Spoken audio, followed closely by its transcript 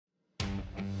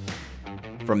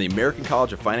From the American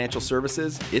College of Financial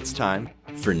Services, it's time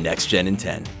for Next Gen in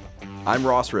 10. I'm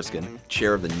Ross Riskin,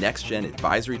 chair of the Next Gen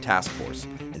Advisory Task Force,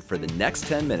 and for the next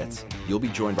 10 minutes, you'll be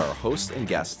joined by our hosts and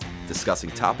guests discussing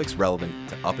topics relevant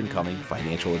to up-and-coming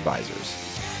financial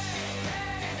advisors.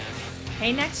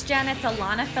 Hey Next Gen, it's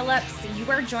Alana Phillips. You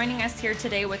are joining us here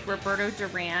today with Roberto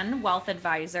Duran, Wealth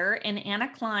Advisor, and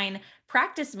Anna Klein,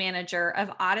 Practice Manager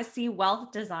of Odyssey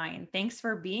Wealth Design. Thanks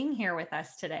for being here with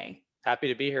us today. Happy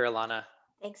to be here, Alana.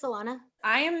 Thanks, Alana.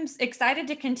 I am excited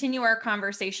to continue our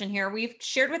conversation here. We've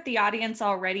shared with the audience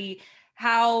already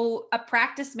how a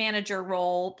practice manager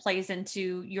role plays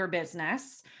into your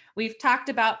business. We've talked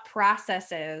about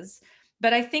processes,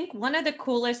 but I think one of the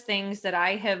coolest things that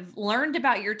I have learned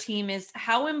about your team is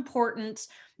how important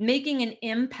making an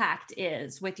impact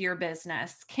is with your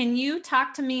business. Can you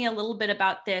talk to me a little bit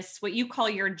about this, what you call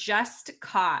your just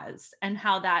cause, and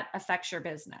how that affects your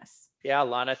business? Yeah,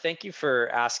 Lana, thank you for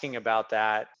asking about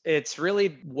that. It's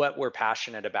really what we're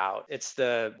passionate about. It's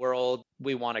the world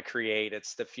we want to create.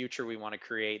 It's the future we want to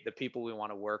create, the people we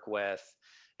want to work with,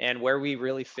 and where we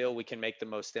really feel we can make the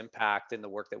most impact in the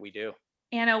work that we do.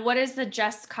 Anna, what is the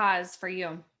just cause for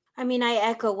you? I mean, I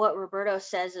echo what Roberto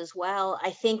says as well. I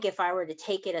think if I were to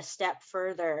take it a step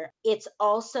further, it's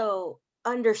also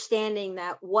understanding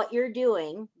that what you're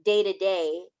doing day to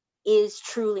day is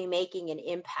truly making an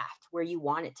impact where you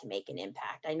want it to make an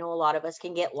impact. I know a lot of us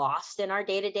can get lost in our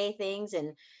day to day things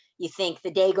and you think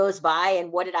the day goes by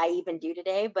and what did I even do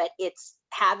today? But it's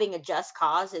having a just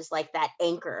cause is like that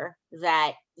anchor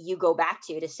that you go back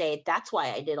to say, that's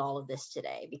why I did all of this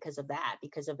today because of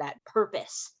that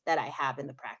purpose that I have in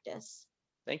the practice.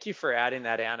 Thank you for adding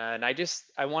that, Anna. And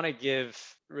I want to give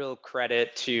real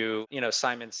credit to,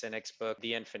 Simon Sinek's book,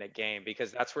 The Infinite Game,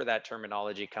 because that's where that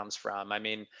terminology comes from. I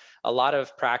mean, a lot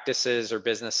of practices or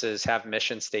businesses have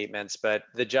mission statements, but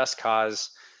the just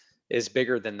cause is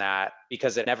bigger than that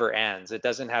because it never ends. It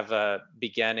doesn't have a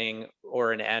beginning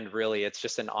or an end, really. It's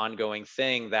just an ongoing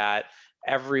thing that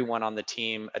everyone on the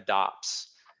team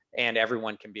adopts and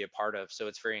everyone can be a part of. So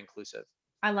it's very inclusive.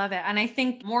 I love it. And I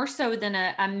think more so than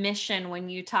a mission, when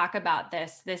you talk about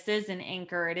this is an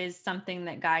anchor. It is something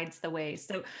that guides the way.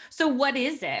 So what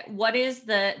is it? What is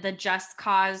the just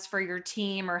cause for your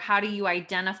team, or how do you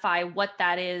identify what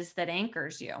that is that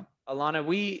anchors you? Alana,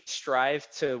 we strive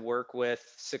to work with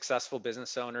successful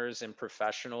business owners and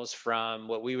professionals from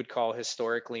what we would call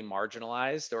historically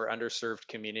marginalized or underserved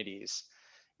communities.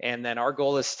 And then our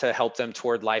goal is to help them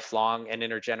toward lifelong and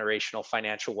intergenerational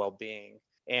financial well-being.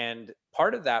 And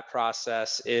part of that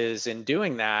process is, in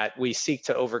doing that, we seek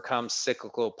to overcome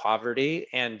cyclical poverty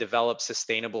and develop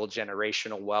sustainable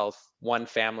generational wealth, one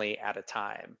family at a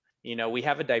time. We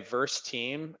have a diverse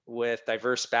team with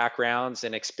diverse backgrounds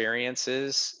and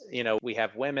experiences. We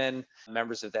have women,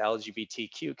 members of the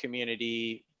LGBTQ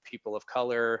community, people of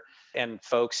color, and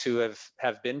folks who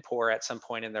have been poor at some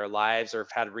point in their lives or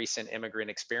have had recent immigrant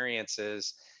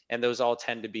experiences. And those all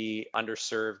tend to be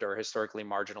underserved or historically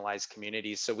marginalized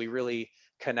communities. So we really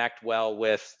connect well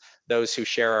with those who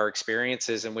share our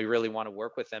experiences, and we really want to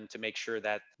work with them to make sure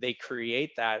that they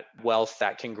create that wealth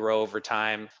that can grow over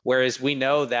time. Whereas we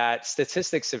know that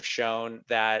statistics have shown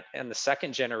that in the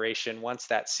second generation, once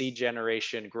that seed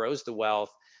generation grows the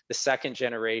wealth, the second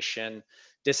generation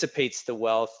dissipates the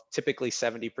wealth typically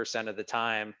 70% of the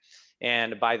time.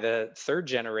 And by the third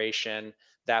generation,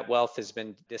 that wealth has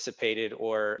been dissipated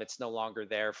or it's no longer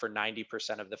there for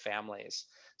 90% of the families.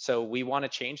 So we want to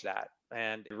change that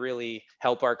and really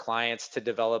help our clients to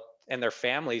develop and their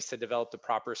families to develop the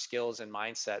proper skills and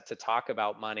mindset to talk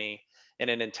about money in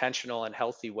an intentional and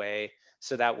healthy way.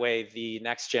 So that way the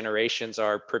next generations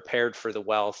are prepared for the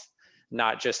wealth,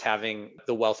 not just having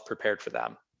the wealth prepared for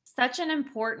them. Such an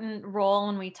important role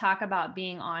when we talk about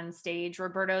being on stage,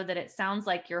 Roberto, that it sounds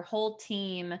like your whole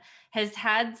team has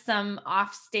had some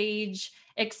offstage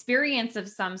experience of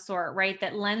some sort, right?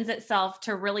 That lends itself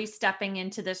to really stepping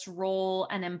into this role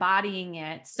and embodying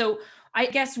it. So I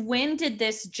guess, when did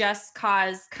this just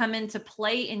cause come into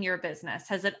play in your business?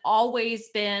 Has it always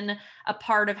been a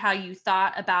part of how you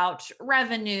thought about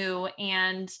revenue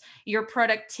and your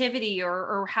productivity,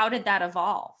 or how did that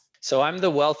evolve? So I'm the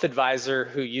wealth advisor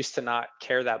who used to not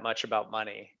care that much about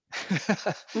money. And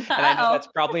I know that's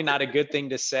Uh-oh. probably not a good thing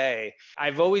to say.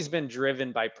 I've always been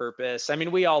driven by purpose. I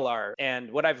mean, we all are.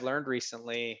 And what I've learned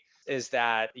recently is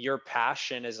that your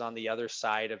passion is on the other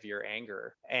side of your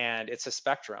anger, and it's a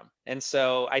spectrum. And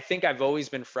so I think I've always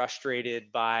been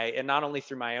frustrated by, and not only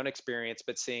through my own experience,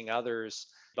 but seeing others,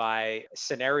 by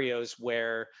scenarios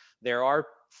where there are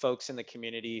folks in the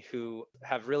community who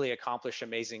have really accomplished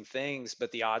amazing things,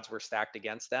 but the odds were stacked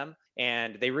against them.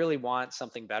 And they really want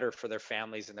something better for their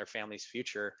families and their family's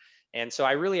future. And so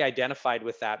I really identified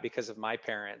with that because of my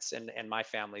parents and my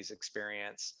family's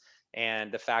experience.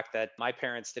 And the fact that my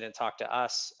parents didn't talk to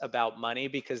us about money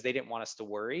because they didn't want us to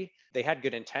worry. They had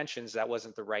good intentions. That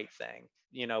wasn't the right thing.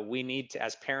 We need to,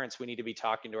 as parents, we need to be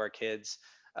talking to our kids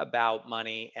about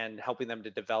money and helping them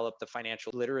to develop the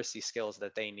financial literacy skills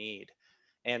that they need.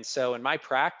 And so in my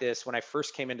practice, when I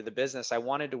first came into the business, I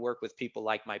wanted to work with people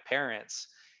like my parents.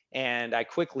 And I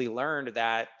quickly learned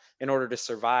that in order to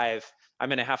survive, I'm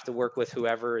going to have to work with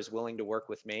whoever is willing to work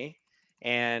with me.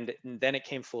 And then it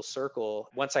came full circle.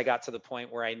 Once I got to the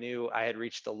point where I knew I had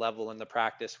reached a level in the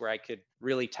practice where I could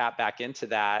really tap back into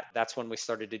that, that's when we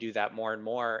started to do that more and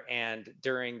more. And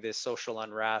during this social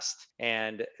unrest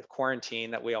and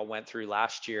quarantine that we all went through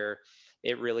last year,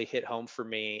 it really hit home for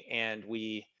me. And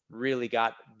we really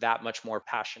got that much more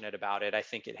passionate about it. I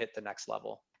think it hit the next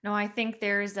level. No, I think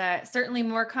there's certainly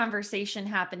more conversation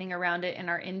happening around it in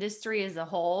our industry as a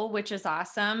whole, which is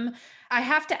awesome. I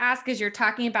have to ask, as you're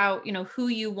talking about, who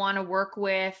you want to work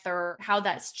with or how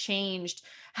that's changed,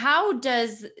 how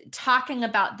does talking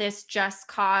about this just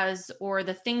cause or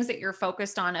the things that you're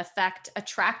focused on affect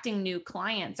attracting new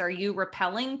clients? Are you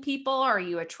repelling people? Are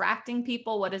you attracting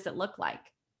people? What does it look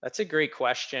like? That's a great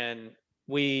question.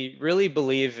 We really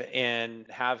believe in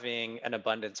having an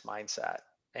abundance mindset.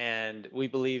 And we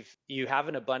believe you have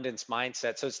an abundance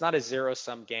mindset. So it's not a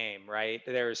zero-sum game, right?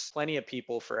 There's plenty of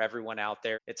people for everyone out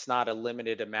there. It's not a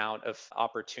limited amount of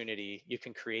opportunity. You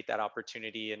can create that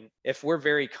opportunity. And if we're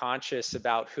very conscious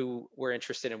about who we're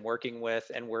interested in working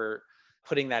with and we're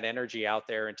putting that energy out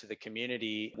there into the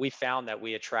community, we found that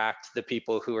we attract the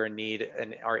people who are in need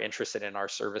and are interested in our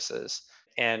services.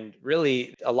 And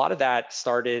really, a lot of that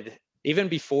started even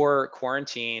before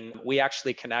quarantine. We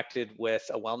actually connected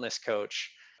with a wellness coach,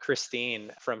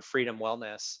 Christine from Freedom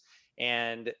Wellness.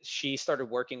 And she started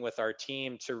working with our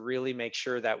team to really make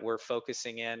sure that we're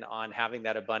focusing in on having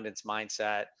that abundance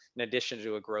mindset in addition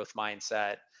to a growth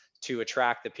mindset to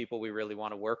attract the people we really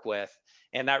want to work with.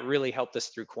 And that really helped us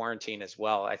through quarantine as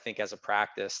well, I think, as a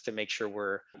practice, to make sure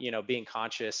we're, being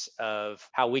conscious of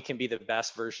how we can be the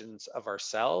best versions of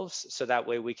ourselves. So that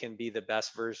way we can be the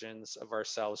best versions of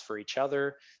ourselves for each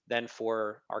other, then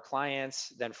for our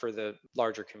clients, then for the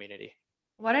larger community.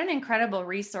 What an incredible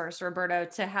resource, Roberto,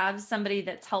 to have somebody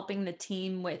that's helping the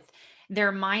team with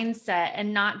their mindset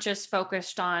and not just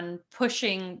focused on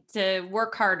pushing to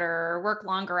work harder or work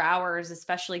longer hours,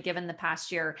 especially given the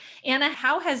past year. Anna,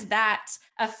 how has that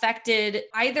affected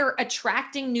either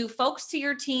attracting new folks to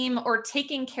your team or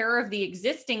taking care of the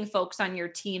existing folks on your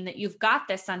team that you've got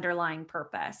this underlying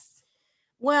purpose?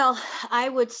 Well, I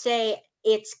would say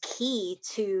it's key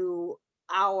to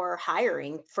our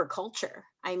hiring for culture.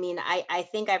 I mean, I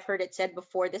think I've heard it said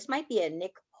before, this might be a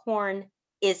Nick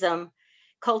Horn-ism.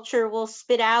 Culture will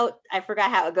spit out, I forgot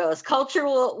how it goes. Culture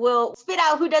will spit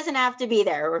out who doesn't have to be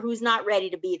there or who's not ready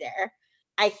to be there.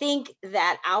 I think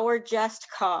that our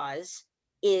just cause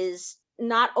is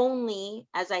not only,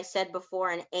 as I said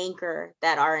before, an anchor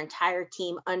that our entire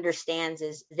team understands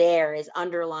is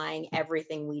underlying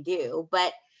everything we do,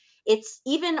 but it's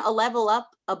even a level up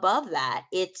above that.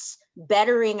 It's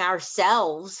bettering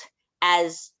ourselves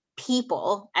as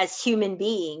people, as human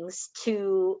beings,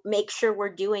 to make sure we're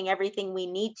doing everything we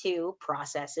need to,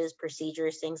 processes,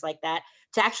 procedures, things like that,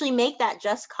 to actually make that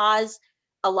just cause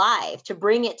alive, to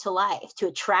bring it to life, to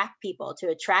attract people, to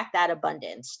attract that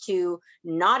abundance, to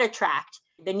not attract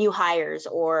the new hires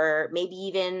or maybe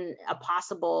even a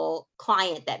possible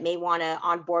client that may want to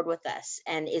onboard with us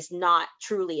and is not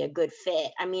truly a good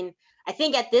fit. I mean, I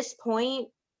think at this point,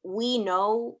 we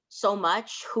know so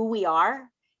much who we are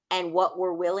and what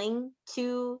we're willing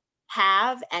to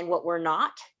have and what we're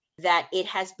not, that it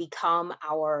has become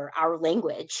our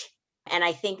language. And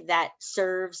I think that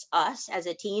serves us as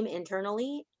a team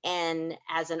internally. And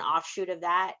as an offshoot of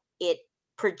that, it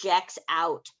projects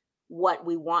out what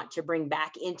we want to bring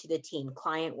back into the team,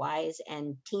 client-wise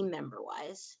and team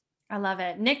member-wise. I love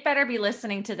it. Nick better be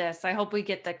listening to this. I hope we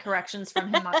get the corrections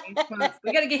from him on these posts.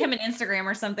 We got to get him an Instagram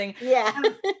or something. Yeah.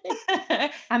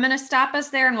 I'm going to stop us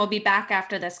there and we'll be back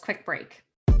after this quick break.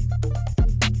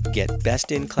 Get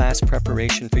best-in-class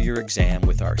preparation for your exam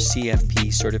with our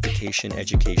CFP Certification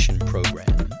Education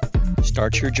Program.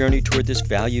 Start your journey toward this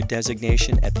valued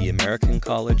designation at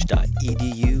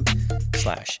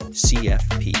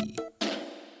theamericancollege.edu/CFP.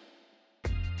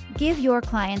 Give your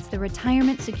clients the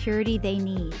retirement security they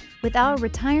need with our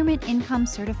Retirement Income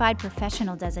Certified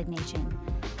Professional designation.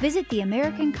 Visit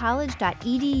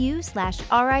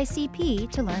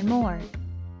theamericancollege.edu/RICP to learn more.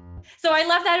 So I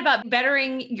love that about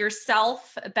bettering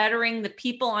yourself, bettering the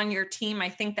people on your team. I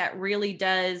think that really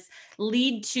does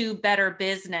lead to better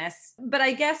business. But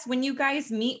I guess when you guys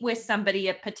meet with somebody,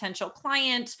 a potential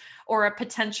client or a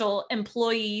potential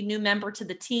employee, new member to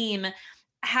the team,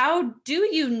 how do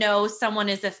you know someone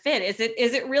is a fit?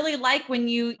 Is it really like when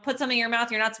you put something in your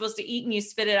mouth you're not supposed to eat and you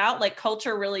spit it out, like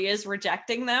culture really is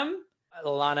rejecting them?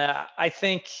 Alana, I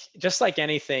think just like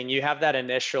anything, you have that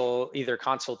initial either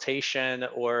consultation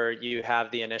or you have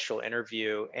the initial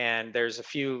interview, and there's a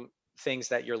few things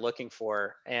that you're looking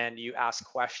for, and you ask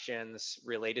questions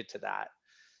related to that.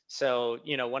 So,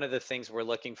 one of the things we're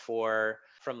looking for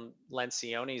from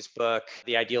Lencioni's book,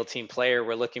 The Ideal Team Player,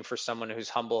 we're looking for someone who's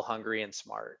humble, hungry, and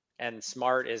smart. And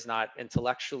smart is not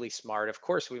intellectually smart. Of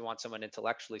course, we want someone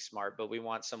intellectually smart, but we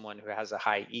want someone who has a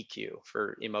high EQ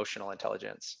for emotional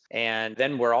intelligence. And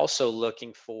then we're also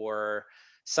looking for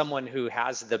someone who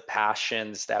has the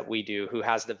passions that we do, who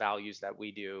has the values that we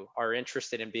do, are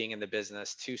interested in being in the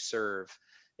business to serve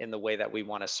in the way that we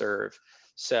want to serve.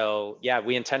 So yeah,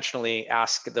 we intentionally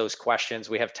ask those questions.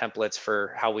 We have templates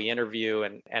for how we interview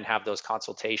and have those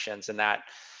consultations, and that,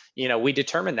 we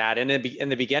determine that. And in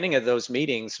the beginning of those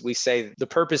meetings, we say the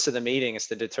purpose of the meeting is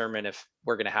to determine if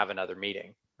we're going to have another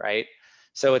meeting, right?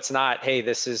 So it's not, hey,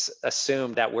 this is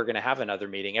assumed that we're going to have another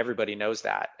meeting. Everybody knows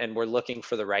that. And we're looking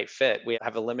for the right fit. We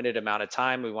have a limited amount of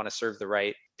time. We want to serve the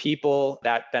right people.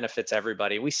 That benefits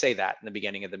everybody. We say that in the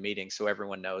beginning of the meeting so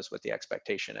everyone knows what the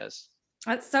expectation is.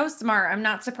 That's so smart. I'm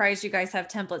not surprised you guys have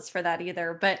templates for that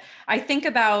either. But I think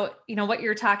about, what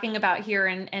you're talking about here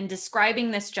and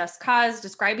describing this just cause,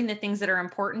 describing the things that are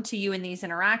important to you in these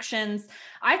interactions.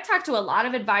 I've talked to a lot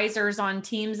of advisors on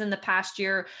teams in the past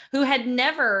year who had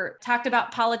never talked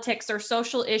about politics or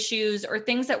social issues or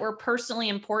things that were personally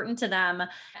important to them,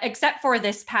 except for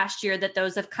this past year that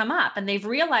those have come up. And they've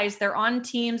realized they're on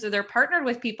teams or they're partnered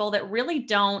with people that really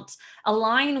don't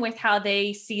align with how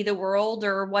they see the world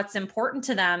or what's important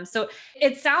to them. So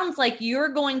it sounds like you're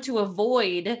going to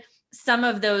avoid some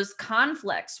of those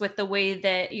conflicts with the way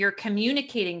that you're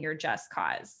communicating your just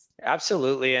cause.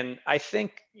 Absolutely. And I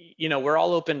think, we're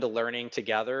all open to learning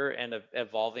together and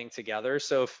evolving together.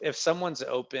 So if someone's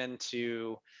open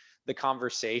to the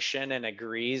conversation and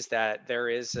agrees that there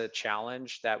is a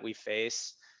challenge that we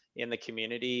face in the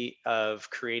community of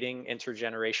creating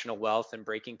intergenerational wealth and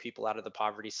breaking people out of the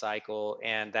poverty cycle,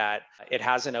 and that it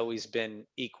hasn't always been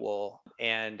equal,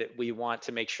 and we want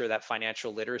to make sure that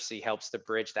financial literacy helps to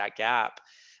bridge that gap.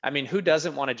 I mean, who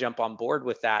doesn't want to jump on board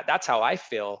with that? That's how I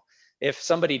feel. If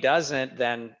somebody doesn't,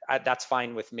 then that's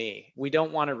fine with me. We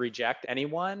don't want to reject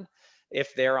anyone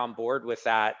if they're on board with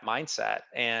that mindset.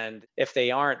 And if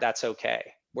they aren't, that's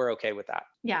okay. We're okay with that.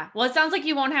 Yeah. Well, it sounds like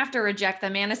you won't have to reject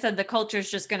them. Anna said the culture is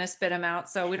just going to spit them out.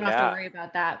 So we don't have to worry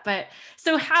about that. But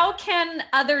so how can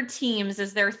other teams,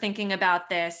 as they're thinking about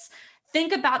this,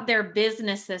 think about their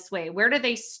business this way? Where do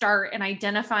they start in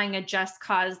identifying a just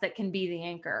cause that can be the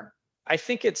anchor? I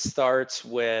think it starts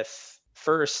with,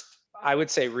 first, I would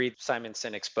say read Simon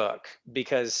Sinek's book,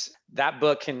 because that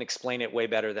book can explain it way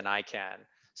better than I can.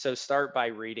 So start by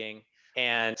reading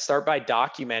and start by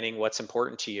documenting what's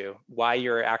important to you, why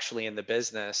you're actually in the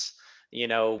business,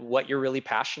 what you're really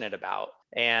passionate about,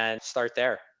 and start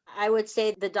there. I would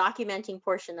say the documenting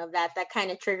portion of that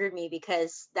kind of triggered me,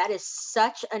 because that is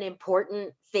such an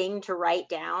important thing to write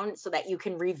down so that you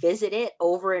can revisit it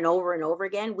over and over and over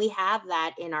again. We have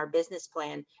that in our business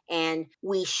plan, and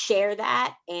we share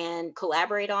that and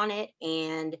collaborate on it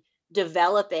and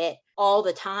develop it all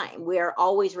the time. We are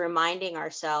always reminding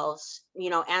ourselves,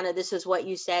 Anna, this is what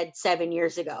you said 7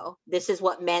 years ago. This is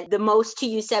what meant the most to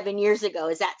you 7 years ago.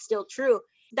 Is that still true?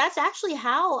 That's actually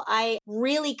how I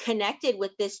really connected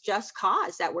with this just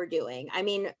cause that we're doing. I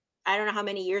mean, I don't know how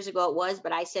many years ago it was,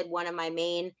 but I said one of my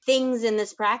main things in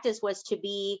this practice was to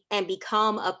be and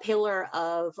become a pillar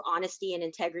of honesty and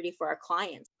integrity for our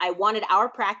clients. I wanted our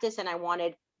practice, and I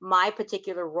wanted my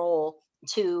particular role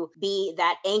to be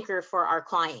that anchor for our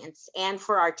clients and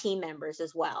for our team members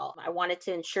as well. I wanted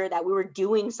to ensure that we were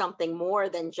doing something more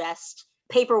than just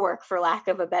paperwork, for lack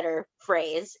of a better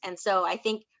phrase. And so I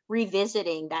think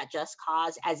revisiting that just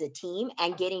cause as a team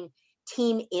and getting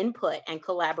team input and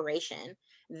collaboration,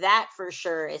 that for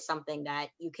sure is something that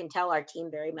you can tell our team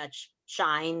very much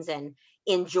shines and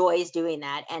enjoys doing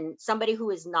that. And somebody who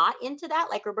is not into that,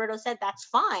 like Roberto said, that's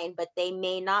fine, but they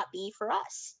may not be for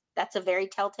us. That's a very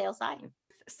telltale sign.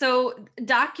 So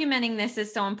documenting this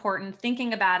is so important,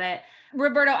 thinking about it.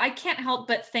 Roberto, I can't help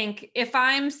but think if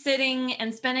I'm sitting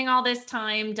and spending all this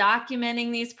time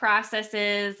documenting these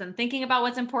processes and thinking about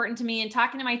what's important to me and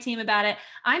talking to my team about it,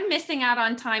 I'm missing out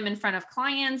on time in front of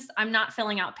clients. I'm not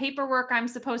filling out paperwork I'm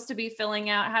supposed to be filling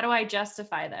out. How do I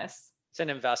justify this? It's an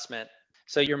investment.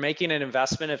 So you're making an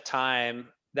investment of time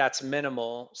that's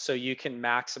minimal so you can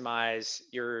maximize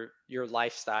your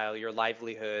lifestyle, your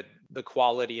livelihood, the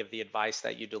quality of the advice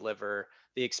that you deliver,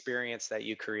 the experience that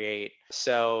you create.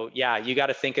 So yeah, you got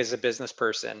to think as a business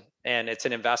person, and it's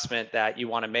an investment that you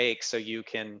want to make so you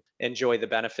can enjoy the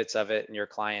benefits of it and your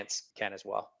clients can as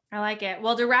well. I like it.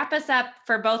 Well, to wrap us up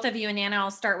for both of you, and Anna,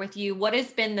 I'll start with you. What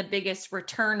has been the biggest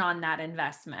return on that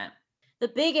investment? The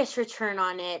biggest return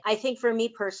on it, I think for me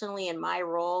personally in my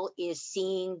role, is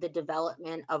seeing the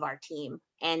development of our team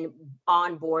and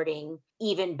onboarding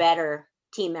even better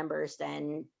team members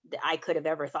than I could have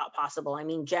ever thought possible. I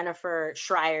mean, Jennifer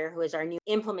Schreier, who is our new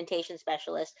implementation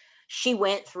specialist, she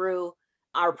went through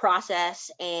our process,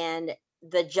 and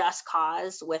the just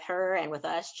cause with her and with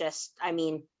us just, I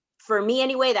mean, for me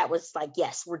anyway, that was like,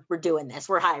 yes, we're doing this.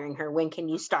 We're hiring her. When can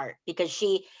you start? Because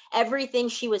everything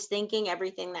she was thinking,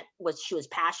 everything that she was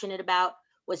passionate about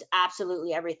was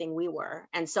absolutely everything we were.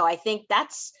 And so I think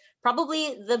that's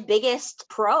probably the biggest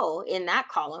pro in that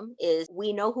column is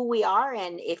we know who we are.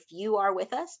 And if you are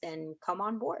with us, then come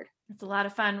on board. It's a lot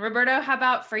of fun. Roberto, how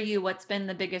about for you? What's been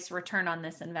the biggest return on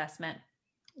this investment?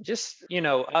 Just,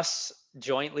 us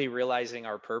jointly realizing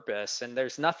our purpose. And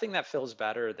there's nothing that feels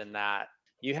better than that.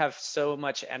 You have so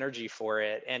much energy for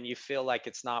it and you feel like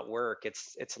it's not work,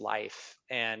 it's life,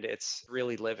 and it's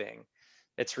really living.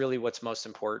 It's really what's most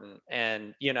important.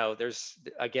 And, there's,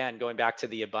 again, going back to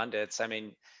the abundance, I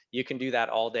mean, you can do that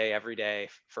all day, every day,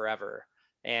 forever.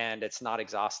 And it's not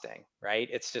exhausting, right?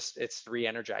 It's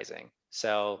re-energizing.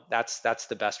 So that's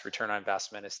the best return on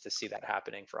investment, is to see that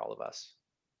happening for all of us.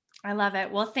 I love it.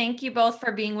 Well, thank you both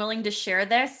for being willing to share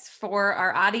this for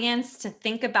our audience to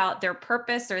think about their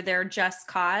purpose or their just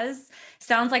cause.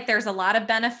 Sounds like there's a lot of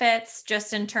benefits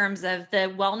just in terms of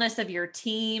the wellness of your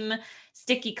team,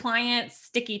 sticky clients,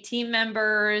 sticky team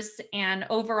members, and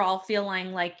overall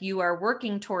feeling like you are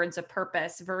working towards a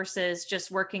purpose versus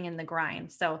just working in the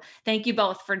grind. So thank you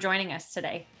both for joining us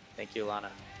today. Thank you, Alana.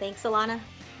 Thanks, Alana.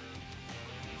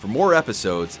 For more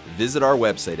episodes, visit our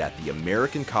website at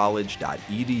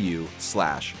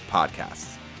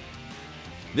theamericancollege.edu/podcasts.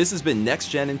 This has been Next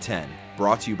Gen in 10,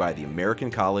 brought to you by the American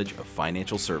College of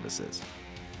Financial Services.